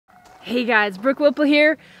Hey guys, Brooke Whipple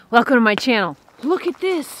here. Welcome to my channel. Look at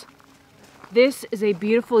this. This is a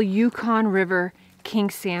beautiful Yukon River king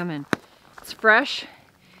salmon. It's fresh.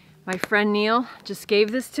 My friend Neil just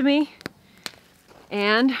gave this to me.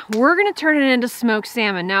 And we're gonna turn it into smoked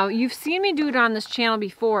salmon. Now, you've seen me do it on this channel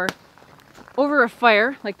before over a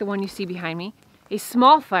fire, like the one you see behind me. A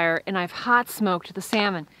small fire, and I've hot smoked the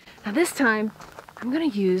salmon. Now this time, I'm gonna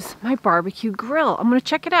use my barbecue grill. I'm gonna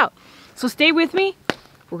check it out. So stay with me.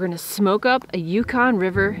 We're gonna smoke up a Yukon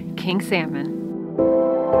River king salmon.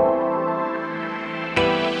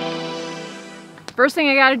 First thing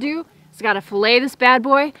I gotta do is I gotta fillet this bad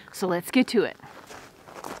boy, so let's get to it.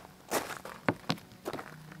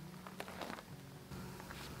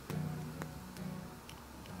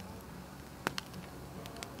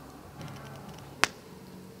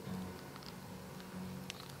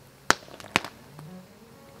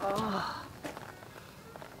 Oh,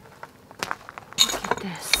 look at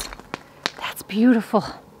this. That's beautiful.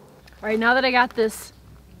 All right, now that I got this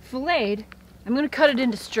filleted, I'm gonna cut it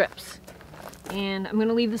into strips. And I'm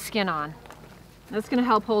gonna leave the skin on. That's gonna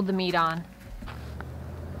help hold the meat on.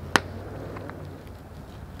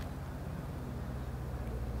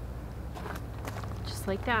 Just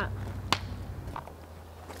like that.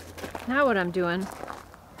 Now what I'm doing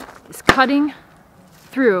is cutting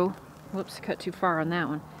through, whoops, cut too far on that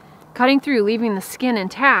one. Cutting through, leaving the skin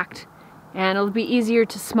intact, and it'll be easier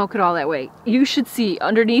to smoke it all that way. You should see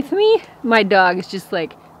underneath me, my dog is just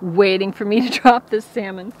like waiting for me to drop this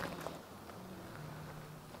salmon.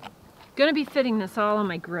 Gonna be fitting this all on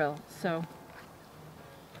my grill, so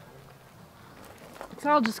it's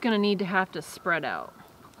all just gonna need to have to spread out.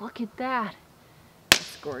 Look at that.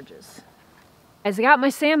 That's gorgeous. As I got my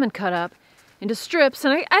salmon cut up into strips,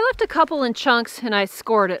 and I left a couple in chunks and I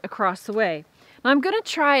scored it across the way. Now I'm gonna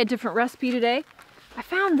try a different recipe today. I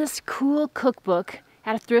found this cool cookbook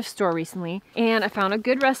at a thrift store recently, and I found a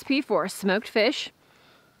good recipe for smoked fish,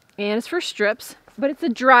 and it's for strips, but it's a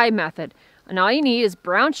dry method. And all you need is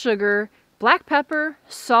brown sugar, black pepper,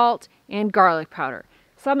 salt, and garlic powder.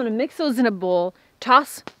 So I'm gonna mix those in a bowl,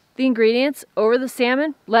 toss the ingredients over the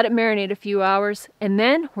salmon, let it marinate a few hours, and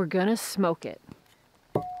then we're gonna smoke it.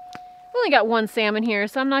 I've only got one salmon here,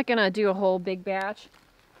 so I'm not gonna do a whole big batch.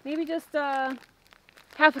 Maybe just half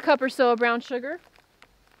a cup or so of brown sugar.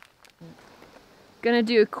 Gonna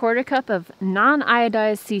do a quarter cup of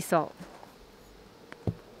non-iodized sea salt.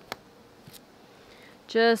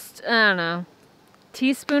 Just, I don't know,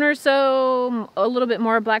 teaspoon or so, a little bit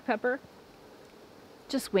more black pepper.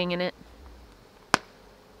 Just winging it.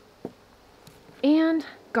 And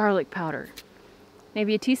garlic powder.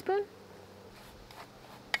 Maybe a teaspoon.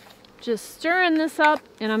 Just stirring this up,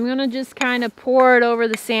 and I'm gonna just kind of pour it over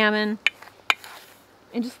the salmon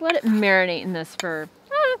and just let it marinate in this for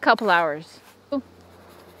a couple hours. Let's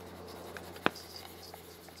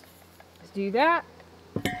do that.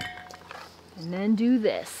 And then do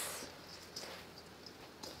this.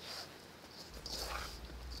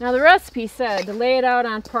 Now the recipe said to lay it out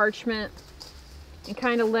on parchment and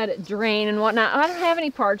kind of let it drain and whatnot. I don't have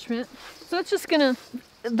any parchment, so it's just gonna,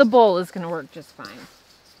 the bowl is gonna work just fine.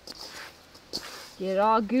 Get it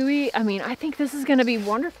all gooey. I mean, I think this is gonna be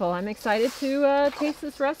wonderful. I'm excited to taste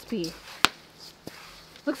this recipe.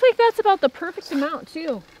 Looks like that's about the perfect amount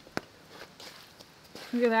too.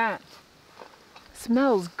 Look at that.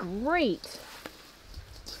 Smells great.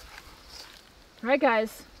 All right,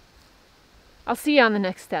 guys, I'll see you on the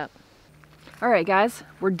next step. All right, guys,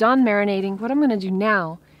 we're done marinating. What I'm gonna do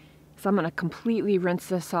now is I'm gonna completely rinse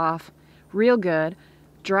this off real good,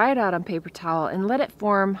 dry it out on paper towel, and let it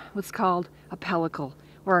form what's called a pellicle,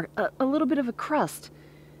 or a little bit of a crust,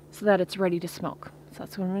 so that it's ready to smoke. So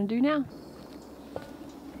that's what I'm gonna do now.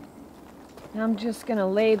 Now I'm just gonna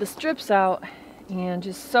lay the strips out and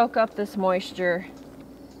just soak up this moisture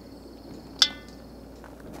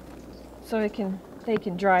so they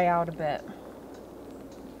can dry out a bit.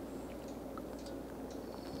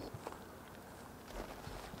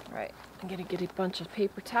 All right, I'm gonna get a bunch of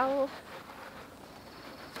paper towel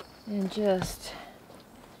and just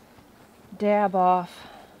dab off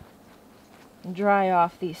and dry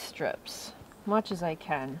off these strips as much as I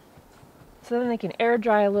can. So then they can air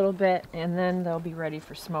dry a little bit, and then they'll be ready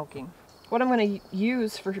for smoking. What I'm gonna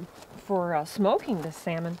use for smoking this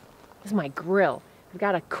salmon is my grill. I've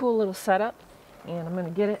got a cool little setup, and I'm gonna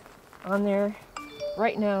get it on there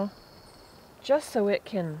right now just so it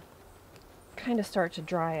can kind of start to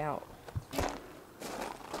dry out.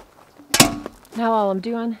 Now all I'm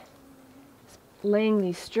doing is laying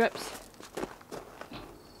these strips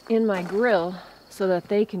in my grill so that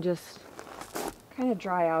they can just kind of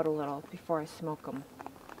dry out a little before I smoke them.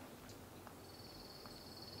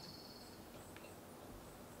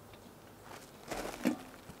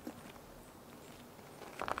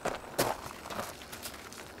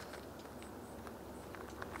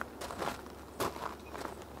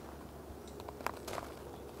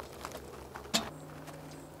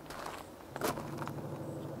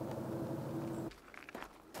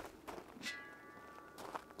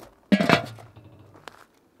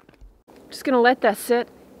 just gonna let that sit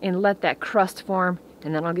and let that crust form,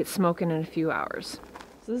 and then I'll get smoking in a few hours.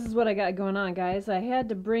 So this is what I got going on, guys. I had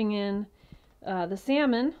to bring in the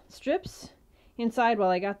salmon strips inside while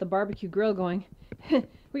I got the barbecue grill going.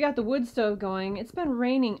 We got the wood stove going. It's been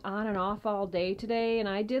raining on and off all day today, and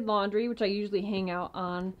I did laundry, which I usually hang out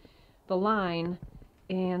on the line.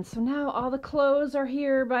 And so now all the clothes are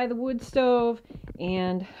here by the wood stove,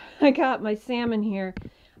 and I got my salmon here.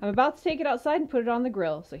 I'm about to take it outside and put it on the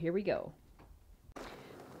grill, so here we go.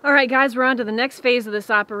 All right, guys, we're on to the next phase of this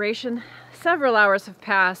operation. Several hours have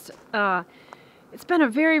passed. It's been a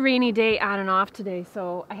very rainy day on and off today,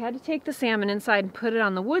 so I had to take the salmon inside and put it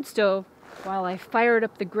on the wood stove while I fired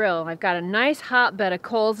up the grill. I've got a nice hot bed of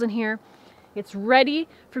coals in here. It's ready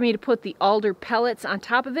for me to put the alder pellets on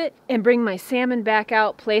top of it and bring my salmon back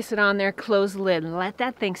out, place it on there, close the lid, and let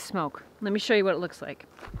that thing smoke. Let me show you what it looks like.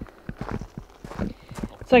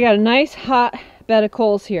 So I got a nice hot bed of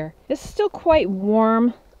coals here. This is still quite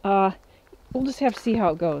warm. We'll just have to see how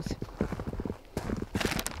it goes.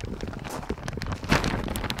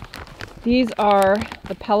 These are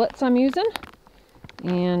the pellets I'm using,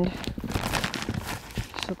 and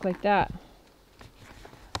just look like that.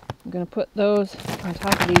 I'm going to put those on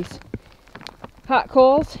top of these hot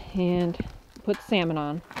coals and put the salmon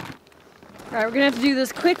on. All right, we're going to have to do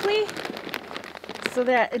this quickly so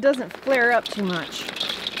that it doesn't flare up too much.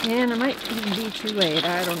 And it might even be too late,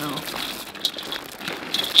 I don't know.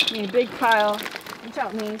 Need a big pile. Watch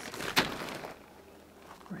out, knees.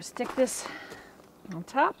 We're going to stick this on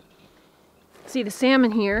top. See the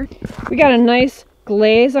salmon here. We got a nice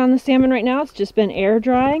glaze on the salmon right now. It's just been air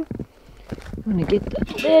drying. I'm gonna get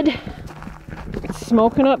the lid. It's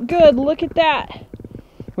smoking up good. Look at that.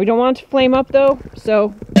 We don't want it to flame up though,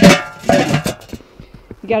 so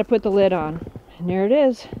you gotta put the lid on. And there it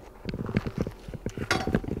is.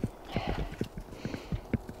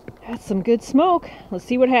 That's some good smoke. Let's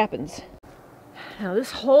see what happens. Now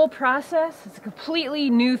this whole process is a completely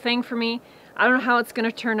new thing for me. I don't know how it's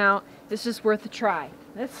gonna turn out. It's just worth a try.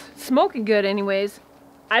 It's smoking good anyways.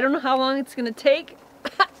 I don't know how long it's gonna take.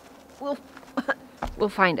 We'll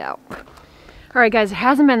find out. All right, guys, it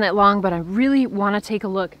hasn't been that long, but I really want to take a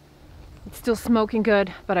look. It's still smoking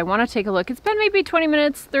good, but I want to take a look. It's been maybe 20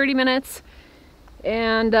 minutes, 30 minutes,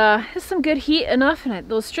 and it's some good heat enough, and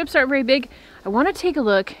those strips aren't very big. I want to take a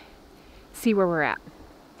look, see where we're at.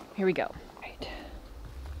 Here we go. Right.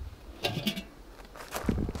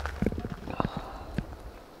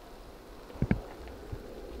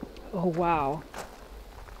 Oh, wow.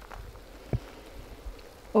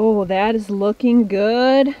 Oh, that is looking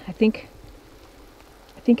good. I think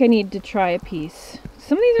I need to try a piece.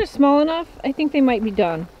 Some of these are small enough. I think they might be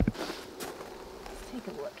done. Let's take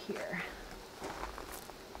a look here.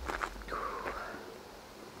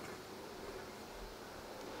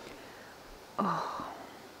 Oh,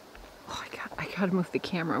 I gotta move the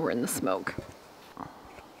camera. We're in the smoke.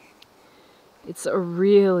 It's a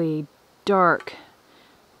really dark,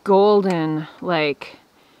 golden, like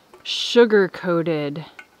sugar-coated.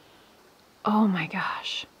 Oh my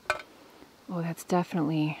gosh. Oh, that's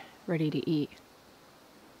definitely ready to eat.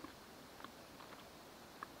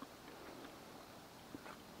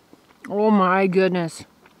 Oh my goodness.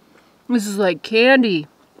 This is like candy.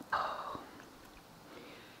 Oh.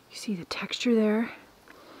 You see the texture there?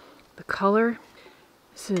 The color?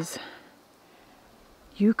 This is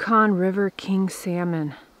Yukon River King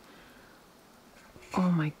salmon. Oh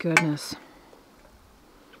my goodness.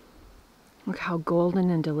 Look how golden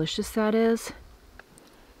and delicious that is.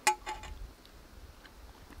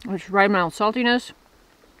 It's right in my own saltiness.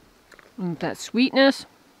 And that sweetness.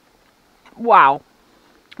 Wow.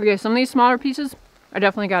 Okay, some of these smaller pieces, I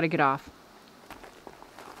definitely got to get off.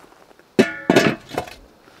 I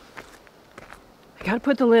got to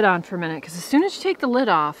put the lid on for a minute, because as soon as you take the lid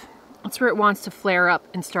off, that's where it wants to flare up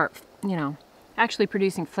and start, you know, actually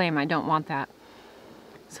producing flame. I don't want that.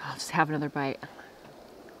 So I'll just have another bite.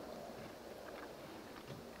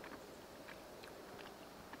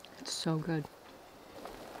 It's so good.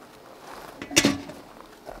 Let's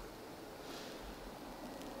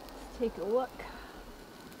take a look.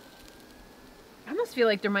 I almost feel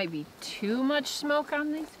like there might be too much smoke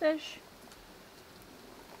on these fish.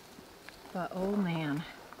 But oh man.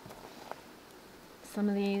 Some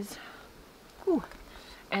of these, whew,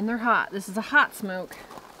 and they're hot. This is a hot smoke.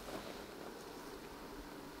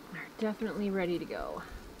 They're definitely ready to go.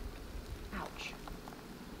 Ouch.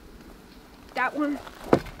 That one,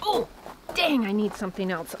 oh, dang, I need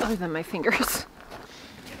something else other than my fingers.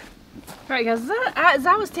 Alright guys, as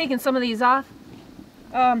I was taking some of these off,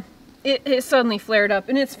 it suddenly flared up,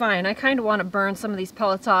 and it's fine. I kind of want to burn some of these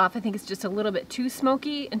pellets off. I think it's just a little bit too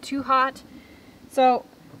smoky and too hot. So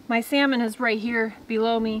my salmon is right here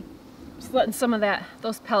below me. Just letting some of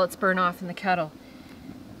those pellets burn off in the kettle.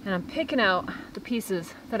 And I'm picking out the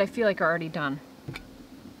pieces that I feel like are already done.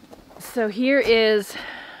 So here is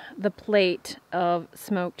the plate of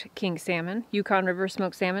smoked king salmon, Yukon River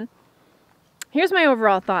smoked salmon. Here's my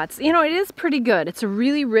overall thoughts. You know, it is pretty good. It's a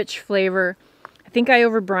really rich flavor. I think I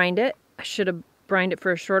over-brined it. I should have brined it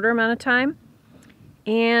for a shorter amount of time.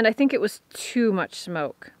 And I think it was too much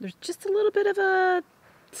smoke. There's just a little bit of a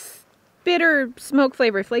bitter smoke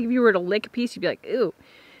flavor. I feel like if you were to lick a piece, you'd be like, ew.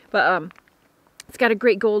 But it's got a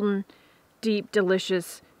great golden, deep,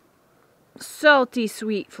 delicious, salty,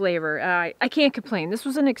 sweet flavor. I can't complain. This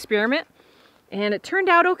was an experiment, and it turned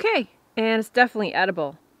out okay. And it's definitely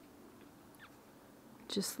edible.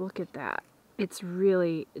 Just look at that. It's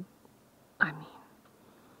really, I mean,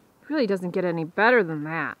 it really doesn't get any better than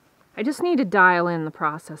that. I just need to dial in the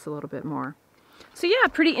process a little bit more. So yeah,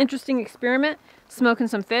 pretty interesting experiment. Smoking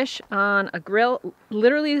some fish on a grill.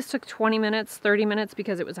 Literally this took 20 minutes, 30 minutes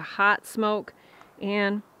because it was a hot smoke.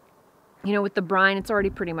 And, you know, with the brine, it's already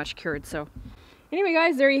pretty much cured. So anyway,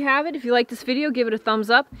 guys, there you have it. If you like this video, give it a thumbs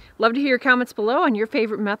up. Love to hear your comments below on your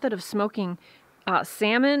favorite method of smoking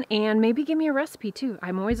salmon. And maybe give me a recipe too.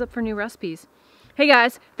 I'm always up for new recipes. Hey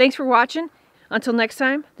guys, thanks for watching. Until next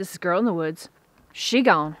time, this is Girl in the Woods. She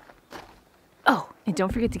gone. Oh, and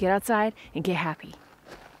don't forget to get outside and get happy.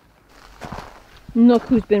 Look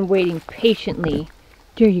who's been waiting patiently.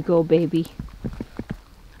 There you go, baby.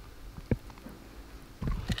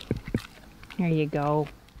 There you go.